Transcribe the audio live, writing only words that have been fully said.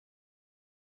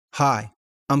Hi,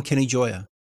 I'm Kenny Joya.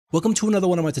 Welcome to another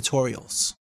one of my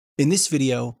tutorials. In this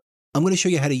video, I'm going to show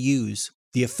you how to use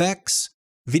the effects,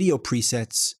 video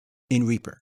presets in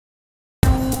Reaper. I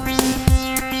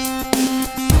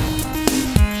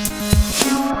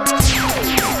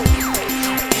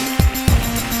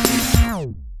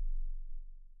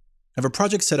have a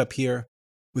project set up here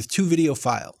with two video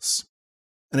files,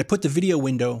 and I put the video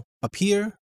window up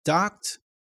here, docked,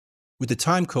 with the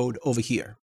time code over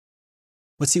here.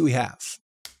 Let's see what we have.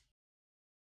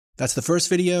 That's the first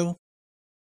video,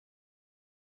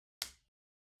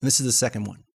 and this is the second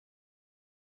one.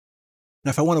 Now,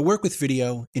 if I want to work with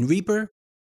video in Reaper,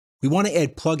 we want to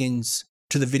add plugins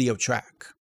to the video track.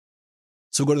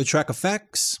 So we'll go to the track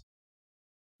effects,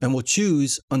 and we'll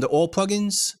choose under all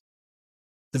plugins,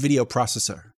 the video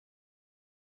processor.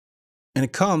 And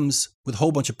it comes with a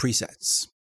whole bunch of presets.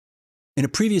 In a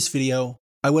previous video,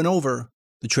 I went over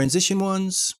the transition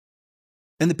ones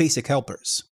and the basic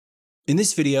helpers. In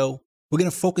this video, we're going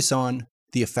to focus on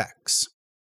the effects.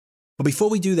 But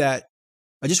before we do that,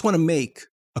 I just want to make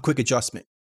a quick adjustment.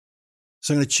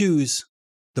 So I'm going to choose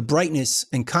the brightness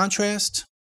and contrast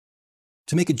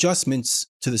to make adjustments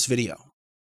to this video.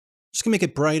 Just going to make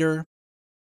it brighter, a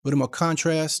little more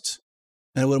contrast,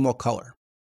 and a little more color.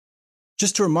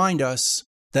 Just to remind us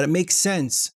that it makes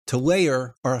sense to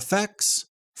layer our effects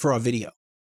for our video.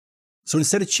 So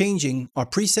instead of changing our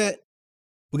preset,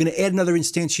 we're going to add another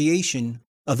instantiation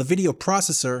of the video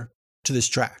processor to this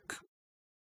track,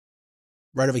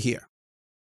 right over here.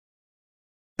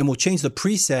 And we'll change the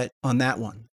preset on that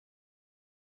one.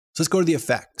 So let's go to the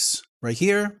effects, right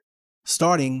here,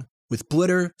 starting with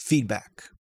blitter feedback,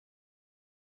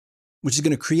 which is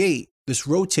going to create this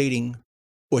rotating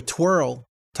or twirl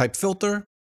type filter.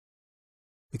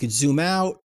 We could zoom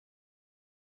out,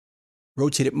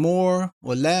 rotate it more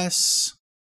or less,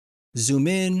 zoom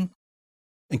in,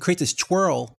 and create this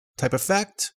twirl type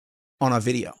effect on our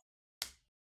video.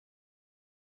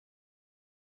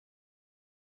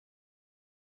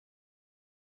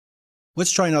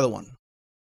 Let's try another one.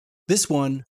 This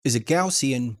one is a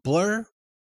Gaussian blur,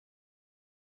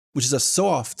 which is a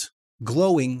soft,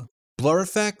 glowing blur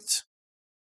effect.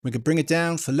 We could bring it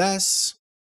down for less,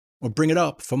 or bring it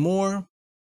up for more,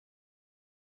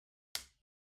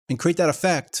 and create that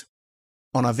effect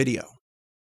on our video.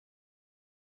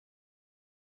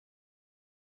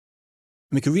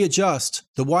 And we can readjust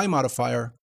the Y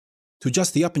modifier to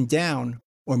adjust the up and down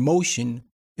or motion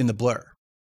in the blur.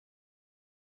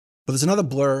 But there's another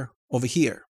blur over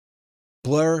here.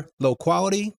 Blur low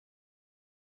quality.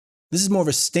 This is more of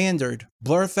a standard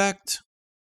blur effect.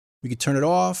 We could turn it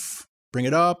off, bring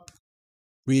it up,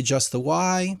 readjust the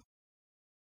Y.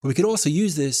 But we could also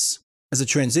use this as a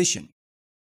transition.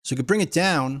 So we could bring it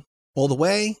down all the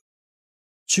way,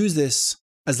 choose this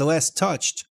as the last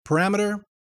touched parameter,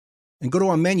 and go to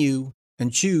our menu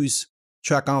and choose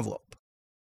track envelope.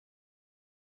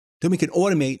 Then we can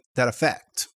automate that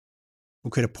effect. We'll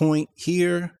create a point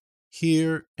here,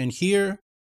 here, and here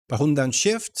by holding down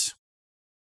Shift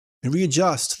and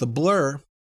readjust the blur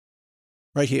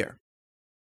right here.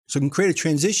 So we can create a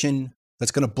transition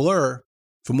that's going to blur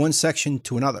from one section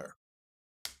to another.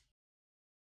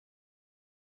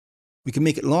 We can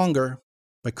make it longer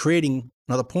by creating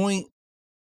another point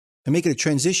and make it a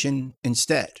transition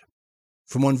instead,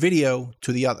 from one video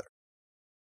to the other.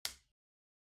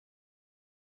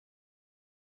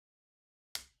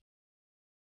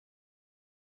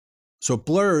 So it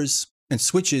blurs and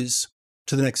switches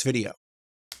to the next video,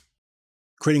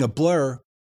 creating a blur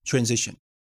transition.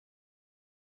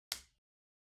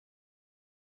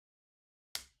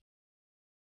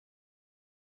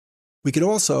 We could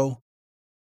also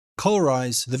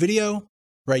colorize the video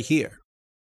right here,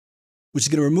 which is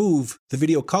going to remove the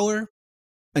video color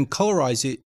and colorize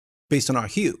it based on our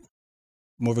hue.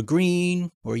 More of a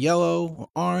green, or yellow, or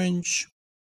orange,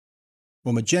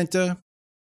 or magenta.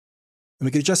 And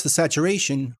we can adjust the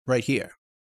saturation right here.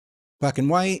 Black and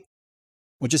white,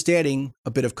 or just adding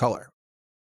a bit of color.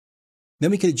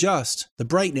 Then we can adjust the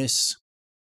brightness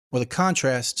or the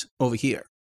contrast over here.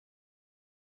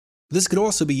 This could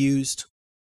also be used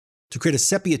to create a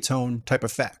sepia tone type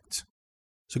effect.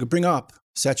 So we could bring up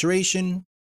saturation,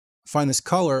 find this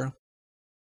color,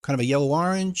 kind of a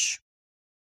yellow-orange,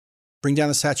 bring down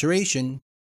the saturation,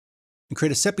 and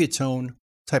create a sepia tone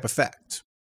type effect.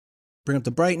 Bring up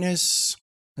the brightness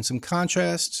and some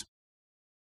contrast.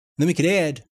 And then we could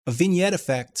add a vignette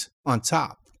effect on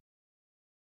top.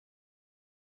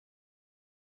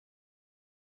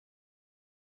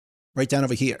 Right down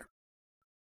over here.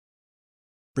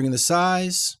 Bring in the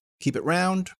size, keep it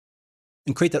round,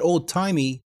 and create that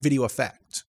old-timey video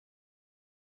effect.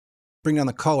 bring down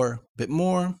the color a bit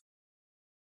more.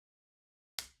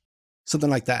 Something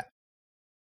like that.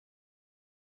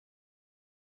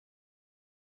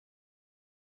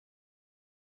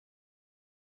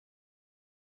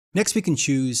 Next, we can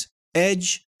choose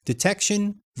Edge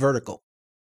Detection Vertical,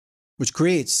 which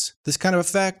creates this kind of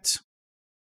effect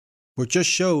where it just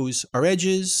shows our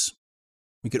edges.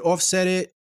 We could offset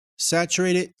it,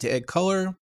 saturate it to add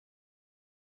color.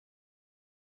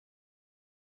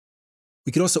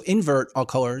 We could also invert our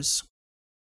colors,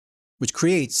 which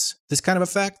creates this kind of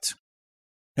effect.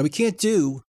 Now, we can't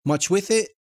do much with it,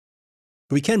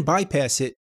 but we can bypass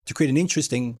it to create an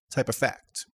interesting type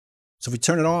effect. So if we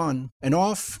turn it on and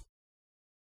off,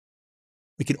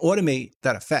 we can automate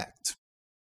that effect.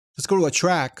 Let's go to a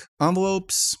track,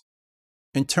 envelopes,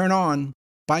 and turn on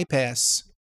bypass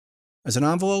as an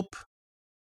envelope.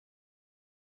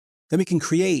 Then we can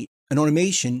create an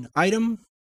automation item,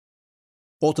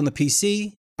 Alt on the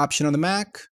PC, Option on the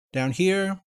Mac, down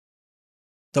here,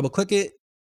 double click it,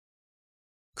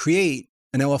 create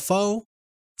an LFO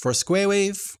for a square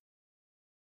wave,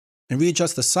 and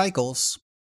readjust the cycles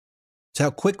to how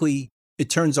quickly it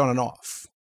turns on and off,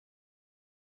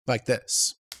 like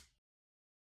this.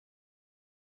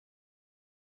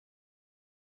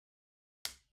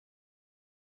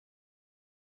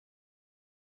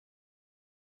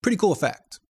 Pretty cool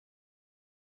effect.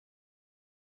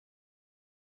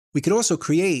 We could also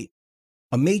create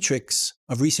a matrix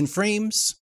of recent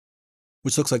frames,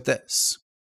 which looks like this,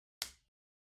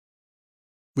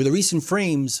 where the recent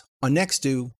frames are next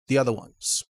to the other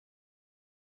ones.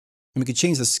 And we could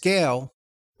change the scale,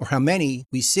 or how many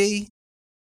we see,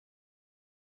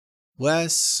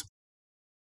 less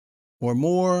or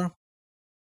more,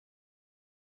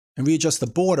 and readjust the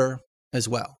border as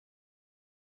well.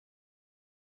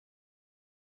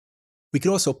 We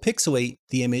could also pixelate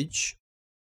the image.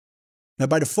 Now,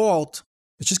 by default,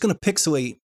 it's just going to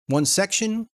pixelate one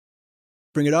section,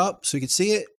 bring it up so you can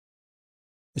see it.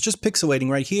 It's just pixelating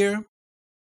right here.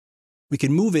 We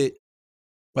can move it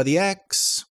by the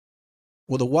X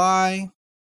or the Y,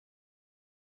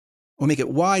 or make it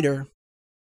wider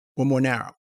or more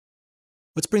narrow.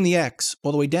 Let's bring the X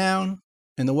all the way down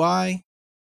and the Y,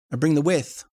 and bring the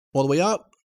width all the way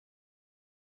up.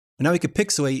 And now we can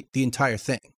pixelate the entire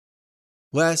thing,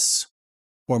 less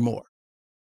or more.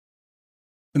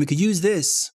 And we could use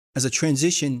this as a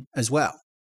transition as well,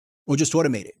 or just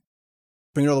automate it.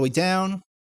 Bring it all the way down,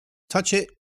 touch it,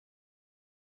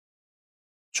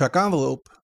 track envelope,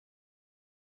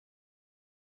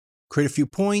 create a few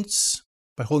points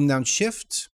by holding down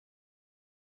Shift,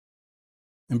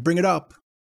 and bring it up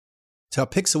to how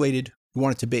pixelated we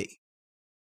want it to be.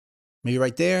 Maybe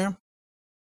right there. And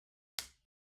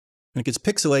it gets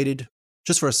pixelated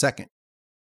just for a second.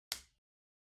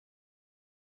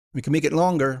 We can make it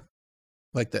longer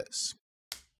like this.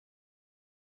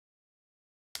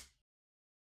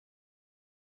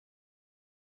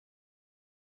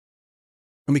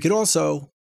 And we could also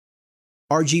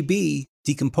RGB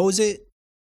decompose it,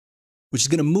 which is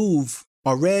going to move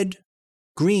our red,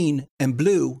 green, and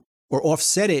blue, or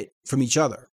offset it from each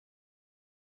other.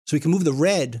 So we can move the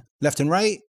red left and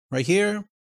right here.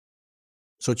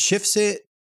 So it shifts it,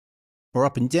 or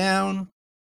up and down.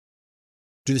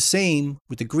 Do the same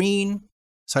with the green,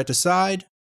 side to side,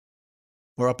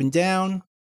 or up and down.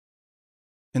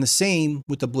 And the same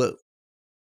with the blue.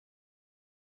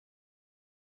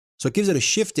 So it gives it a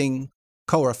shifting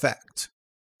color effect,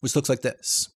 which looks like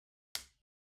this.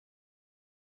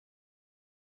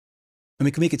 And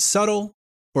we can make it subtle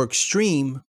or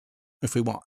extreme if we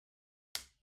want.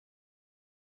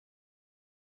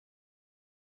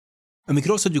 And we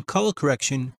could also do color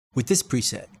correction with this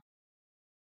preset.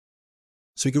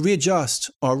 So we can readjust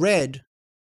our red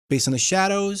based on the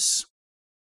shadows,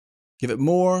 give it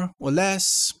more or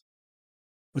less.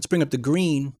 Let's bring up the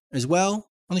green as well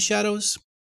on the shadows,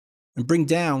 and bring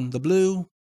down the blue.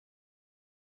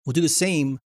 We'll do the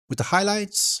same with the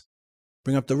highlights.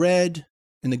 Bring up the red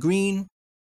and the green,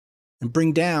 and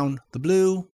bring down the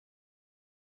blue.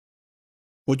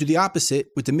 Or do the opposite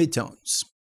with the midtones.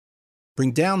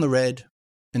 Bring down the red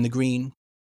and the green,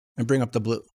 and bring up the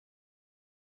blue.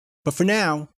 But for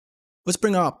now, let's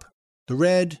bring up the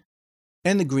red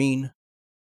and the green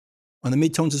on the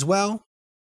midtones as well,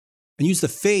 and use the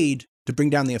fade to bring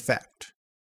down the effect.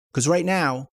 Because right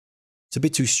now, it's a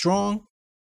bit too strong,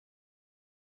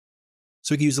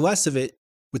 so we can use less of it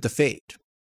with the fade.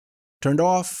 Turned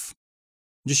off,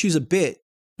 just use a bit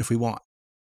if we want.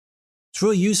 It's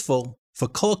really useful for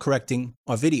color correcting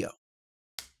our video.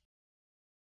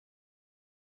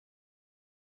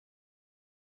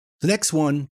 The next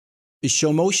one is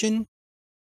show motion,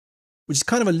 which is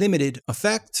kind of a limited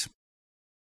effect,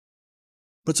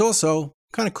 but it's also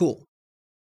kind of cool.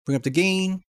 Bring up the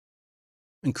gain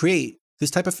and create this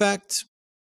type of effect.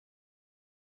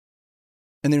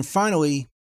 And then finally,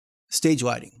 stage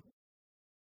lighting,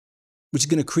 which is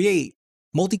going to create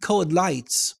multicolored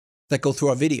lights that go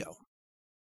through our video.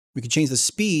 We can change the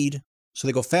speed so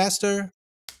they go faster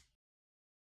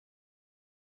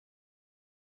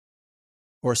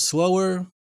or slower,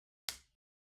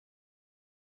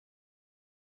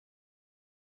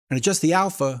 and adjust the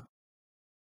alpha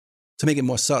to make it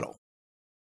more subtle.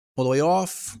 All the way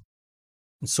off,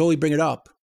 and slowly bring it up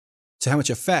to how much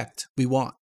effect we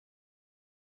want.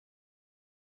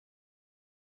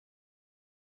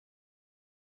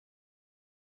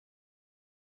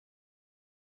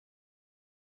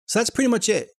 So that's pretty much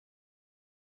it.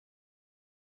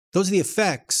 Those are the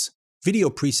effects, video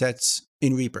presets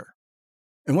in Reaper.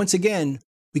 And once again,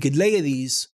 we could layer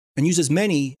these and use as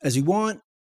many as we want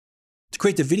to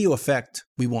create the video effect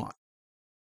we want.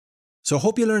 So I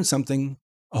hope you learned something.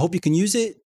 I hope you can use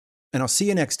it, and I'll see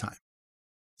you next time.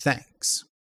 Thanks.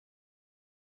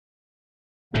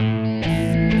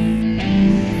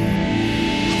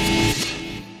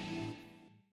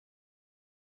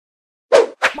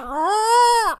 Bye.